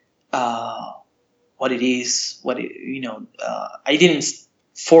what it is. I didn't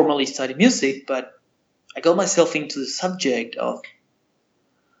formally study music, but I got myself into the subject of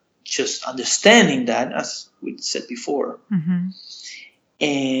just understanding that, as we said before. Mm-hmm.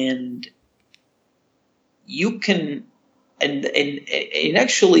 And you can, and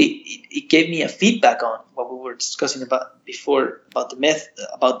actually, it gave me a feedback on what we were discussing about before, about the method,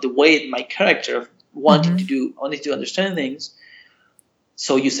 about the way my character of wanting to understand things.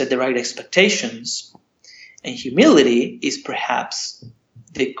 So you set the right expectations, and humility is perhaps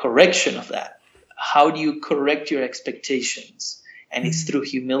the correction of that. How do you correct your expectations? And it's through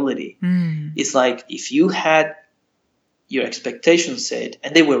humility. It's like if you had your expectations set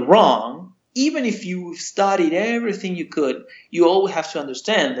and they were wrong, even if you studied everything you could, you always have to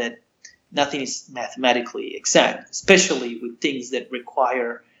understand that nothing is mathematically exact, especially with things that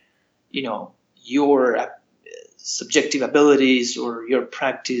require, your subjective abilities or your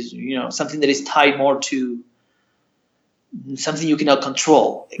practice, something that is tied more to something you cannot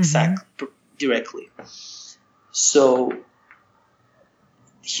control exactly directly. So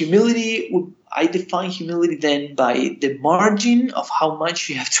I define humility then by the margin of how much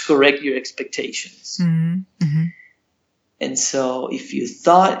you have to correct your expectations. And so if you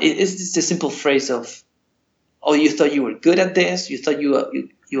thought, it's just a simple phrase of, you thought you were good at this, you thought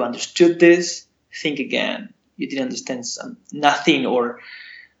you understood this, think again. You didn't understand nothing or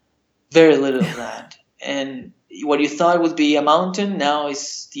very little of that. And what you thought would be a mountain now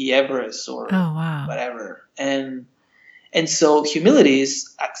is the Everest or whatever. And so humility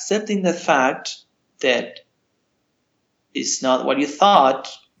is accepting the fact that it's not what you thought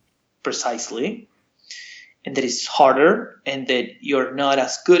precisely, and that it's harder, and that you're not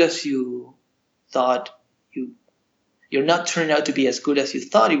as good as you thought. You're not turning out to be as good as you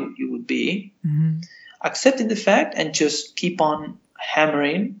thought you would be. Accepting the fact and just keep on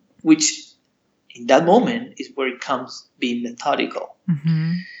hammering, which in that moment is where it comes being methodical.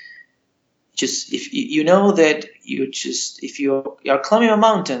 Just if you know that if you are climbing a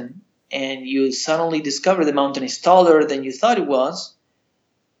mountain and you suddenly discover the mountain is taller than you thought it was,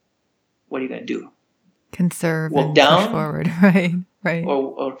 what are you going to do? Conserve walk and down, push forward, right.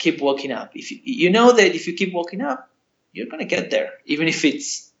 or keep walking up. If you know that if you keep walking up, you're going to get there, even if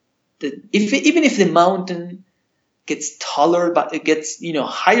even if the mountain gets taller, but it gets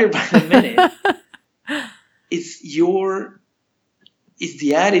higher by the minute. It's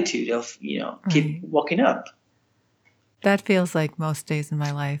the attitude of keep walking up. That feels like most days in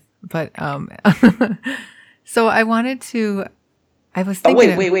my life, but so I wanted to. I was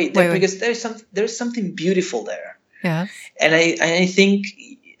thinking. Wait. Because there's something beautiful there. Yes. And I think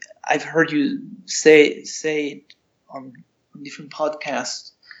I've heard you say it on different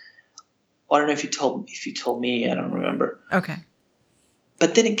podcasts. I don't know if you told me. I don't remember. Okay.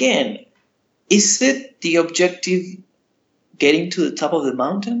 But then again, is it the objective getting to the top of the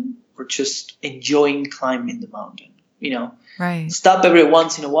mountain, or just enjoying climbing the mountain? Right. Stop every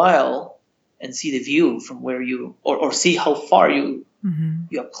once in a while and see the view from where you, or see how far you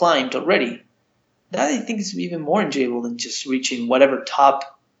have climbed already. That I think is even more enjoyable than just reaching whatever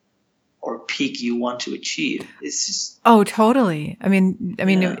top or peak you want to achieve. It's just totally. I mean,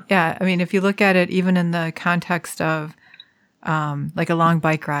 yeah. I mean, if you look at it, even in the context of like a long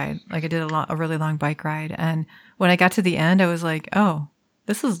bike ride, like I did a really long bike ride, and when I got to the end, I was like, oh,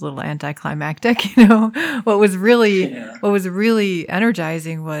 this is a little anticlimactic. What was really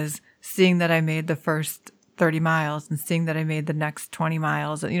energizing was seeing that I made the first 30 miles and seeing that I made the next 20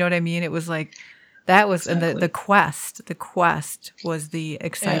 miles. You know what I mean? It was like, that was, exactly. And the quest was the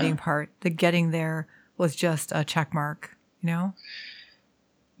exciting part. The getting there was just a check mark,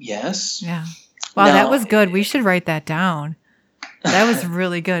 Yes. Yeah. Wow, that was good. We should write that down. That was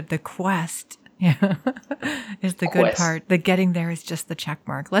really good. The quest. Yeah, is the good part. The getting there is just the check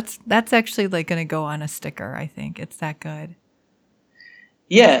mark. That's actually like going to go on a sticker. I think it's that good.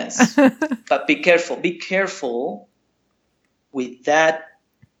 Yes, but be careful. Be careful with that.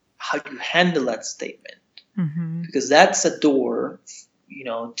 How you handle that statement, because that's a door,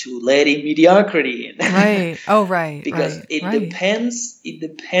 to letting mediocrity in. Right. Oh, right. Because it depends. It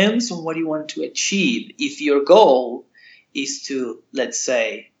depends on what you want to achieve. If your goal is to, let's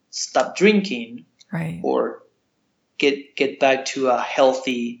say, stop drinking, right, or get back to a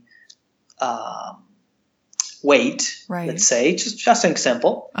healthy weight, right. Let's say, just an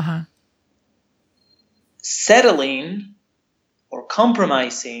example. Settling or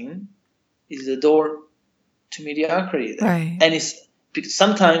compromising is the door to mediocrity there. Right. And it's because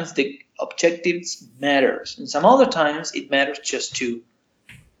sometimes the objectives matters, and some other times it matters just to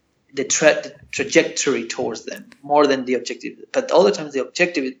the trajectory towards them more than the objective. But all the times the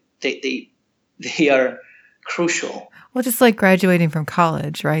objective, they are crucial. Well, just like graduating from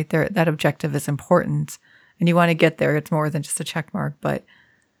college, right? That objective is important, and you want to get there. It's more than just a check mark, but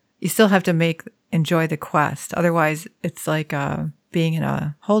you still have to enjoy the quest. Otherwise, it's like being in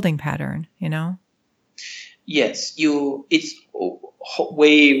a holding pattern, Yes, it's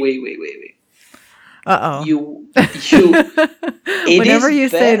way. Uh-oh. Whenever you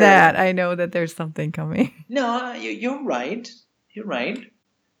say that, I know that there's something coming. No, you're right. You're right.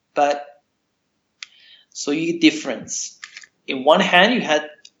 But so you get difference. In one hand, you had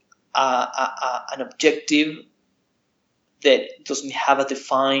an objective that doesn't have a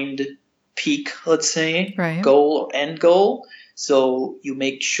defined peak, let's say, Right. goal or end goal. So you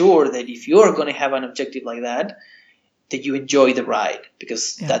make sure that if you're going to have an objective like that you enjoy the ride,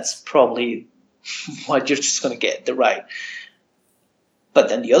 because that's probably what you're just going to get, the ride.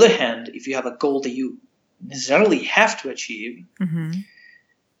 But on the other hand, if you have a goal that you necessarily have to achieve,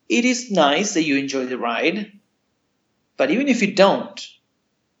 it is nice that you enjoy the ride. But even if you don't,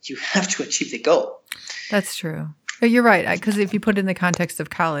 you have to achieve the goal. That's true. But you're right. Because if you put it in the context of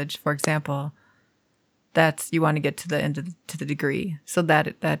college, for example, that's you want to get to the end of to the degree. So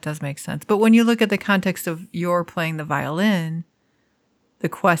that does make sense. But when you look at the context of you're playing the violin, the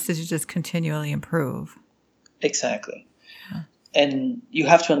quest is to just continually improve. Exactly. Yeah. And you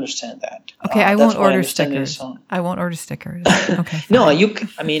have to understand that. Okay, I won't order stickers. I won't order stickers. Okay. Fine. No, you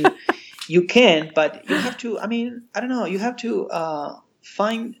can, but you have to, I don't know, you have to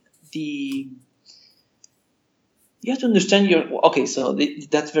find you have to understand so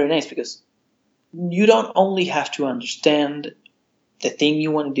that's very nice, because you don't only have to understand the thing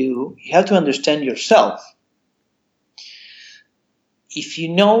you want to do, you have to understand yourself. If you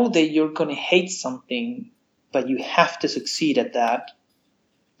know that you're going to hate something, but you have to succeed at that,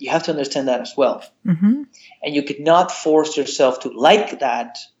 you have to understand that as well. And you could not force yourself to like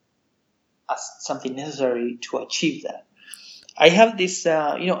that as something necessary to achieve that. I have this,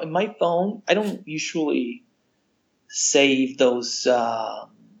 in my phone, I don't usually save those, how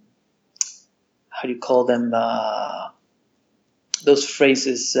do you call them? Those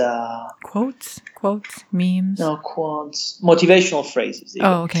phrases. Quotes, memes. No, quotes. Motivational phrases.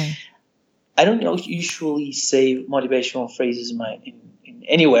 Oh, okay. I don't usually save motivational phrases in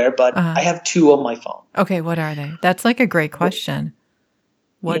anywhere, but I have two on my phone. Okay, what are they? That's like a great question.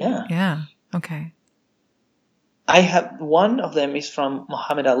 What? Yeah. Okay. I have one of them is from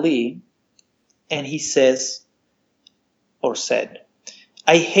Muhammad Ali, and he says, or said,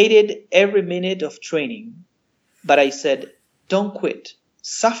 "I hated every minute of training, but I said, don't quit.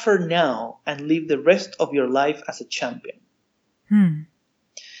 Suffer now and live the rest of your life as a champion."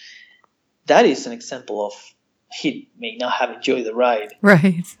 That is an example of he may not have enjoyed the ride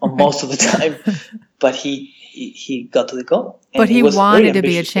most of the time, but he got to the goal. But he wanted to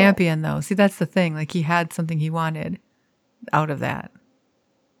be a champion, though. See, that's the thing. Like, he had something he wanted out of that.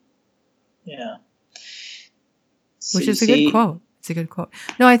 Yeah. Which is a good quote. It's a good quote.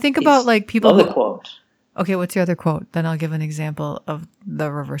 No, I think about like people. Love the quote. Okay, what's your other quote? Then I'll give an example of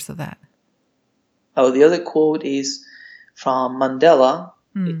the reverse of that. Oh, the other quote is from Mandela.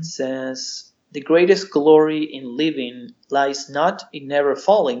 It says, "The greatest glory in living lies not in never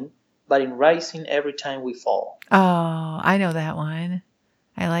falling, but in rising every time we fall." Oh, I know that one.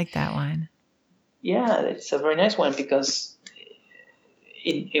 I like that one. Yeah, it's a very nice one, because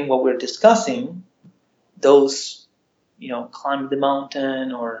in what we're discussing, those, climb the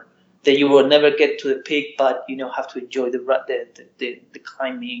mountain, or that you will never get to the peak, but have to enjoy the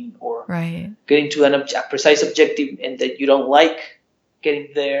climbing, or getting to a precise objective, and that you don't like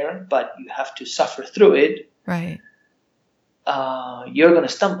getting there, but you have to suffer through it. Right. You're going to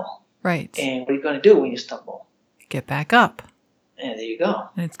stumble. Right. And what are you going to do when you stumble? Get back up. And there you go.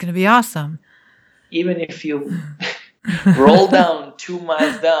 And it's going to be awesome. Even if you roll down 2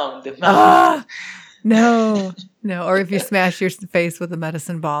 miles down the mountain. No. Or if you smash your face with a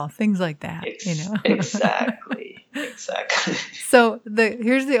medicine ball, things like that. Exactly. So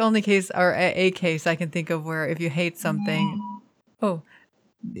here's the only case, or a case I can think of, where if you hate something,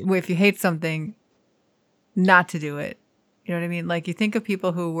 not to do it. You know what I mean? Like, you think of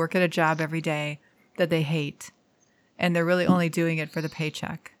people who work at a job every day that they hate, and they're really only doing it for the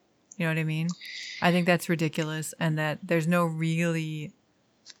paycheck. You know what I mean? I think that's ridiculous, and that there's no really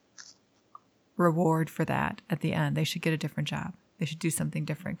reward for that at the end. They should get a different job. They should do something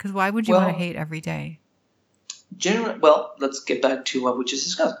different. Because why would you want to hate every day? Let's get back to what we just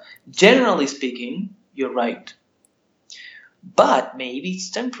discussed. Generally speaking, you're right. But maybe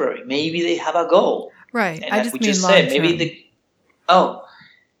it's temporary. Maybe they have a goal. Right. And I just mean long term.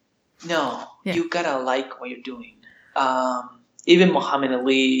 You gotta like what you're doing. Even Muhammad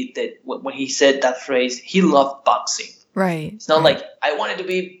Ali, that when he said that phrase, he loved boxing. Right. It's not like I wanted to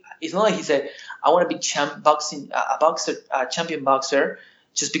be. It's not like he said I want to be a champion boxer,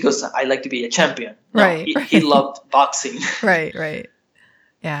 just because I like to be a champion. No, right. He loved boxing. Right.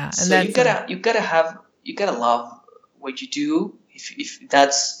 Yeah. And so you gotta love what you do. If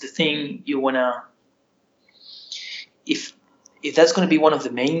that's the thing you wanna, if that's gonna be one of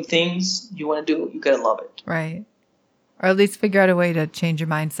the main things you wanna do, you gotta love it. Right. Or at least figure out a way to change your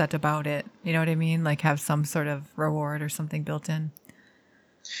mindset about it. You know what I mean? Like have some sort of reward or something built in.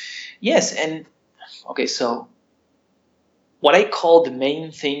 Yes. And okay, so what I call the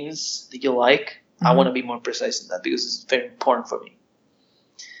main things that you like, I want to be more precise in that because it's very important for me.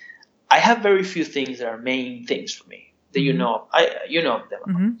 I have very few things that are main things for me that you know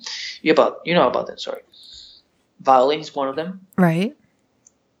them. You know about them. Sorry, violin is one of them. Right.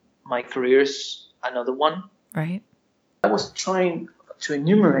 My career is another one. Right. I was trying to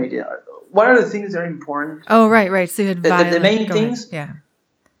enumerate it. What are the things that are important? Oh, right. So you had violin. The main things. Yeah.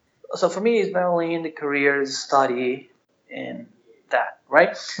 So for me, it's violin, the career, the study, and that.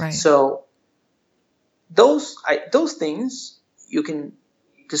 Right. Right. So those things you can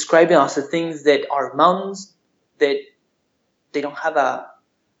describe it as the things that are mountains that they don't have a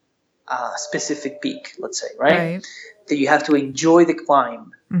specific peak, let's say, right? That you have to enjoy the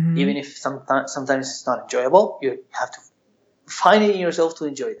climb, even if sometimes it's not enjoyable. You have to find it in yourself to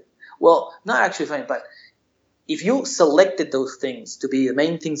enjoy it. Well, not actually find it, but if you selected those things to be the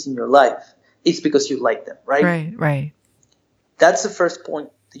main things in your life, it's because you like them, right? Right. That's the first point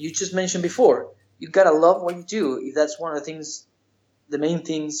that you just mentioned before. You gotta love what you do if that's one of the things, the main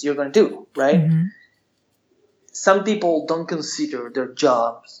things you're gonna do, right? Some people don't consider their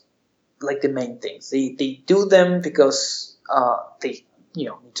jobs like the main things. They do them because they need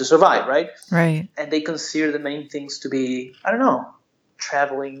to survive, right? Right. And they consider the main things to be, I don't know,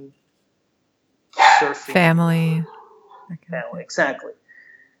 traveling, surfing, family. Exactly.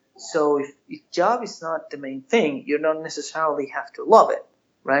 So if job is not the main thing, you don't necessarily have to love it,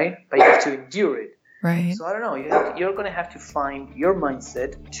 right? But you have to endure it. Right. So I don't know. You're going to have to find your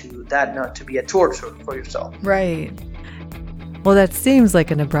mindset to that not to be a torture for yourself. Right. Well, that seems like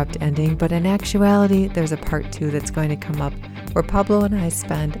an abrupt ending, but in actuality, there's a part 2 that's going to come up where Pablo and I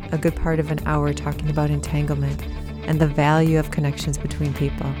spend a good part of an hour talking about entanglement and the value of connections between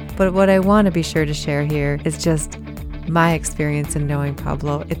people. But what I want to be sure to share here is just my experience in knowing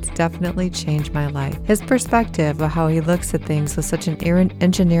Pablo. It's definitely changed my life. His perspective of how he looks at things with such an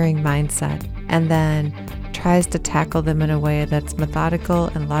engineering mindset and then tries to tackle them in a way that's methodical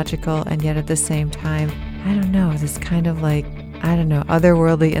and logical, and yet at the same time, this kind of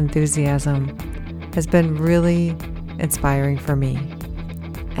otherworldly enthusiasm has been really inspiring for me.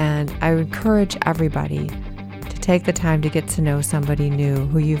 And I encourage everybody to take the time to get to know somebody new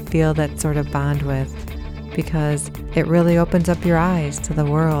who you feel that sort of bond with, because it really opens up your eyes to the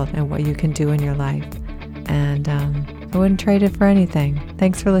world and what you can do in your life. And I wouldn't trade it for anything.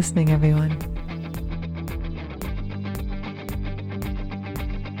 Thanks for listening, everyone.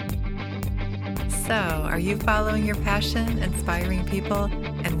 So, are you following your passion, inspiring people,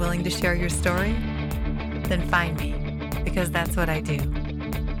 and willing to share your story? Then find me, because that's what I do.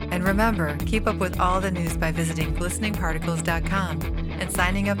 And remember, keep up with all the news by visiting glisteningparticles.com and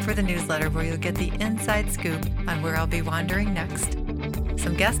signing up for the newsletter, where you'll get the inside scoop on where I'll be wandering next,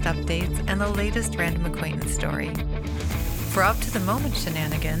 some guest updates, and the latest random acquaintance story. For up-to-the-moment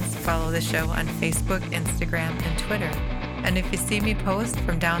shenanigans, follow the show on Facebook, Instagram, and Twitter. And if you see me post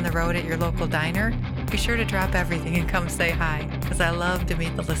from down the road at your local diner, be sure to drop everything and come say hi, because I love to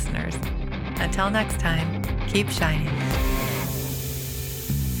meet the listeners. Until next time, keep shining.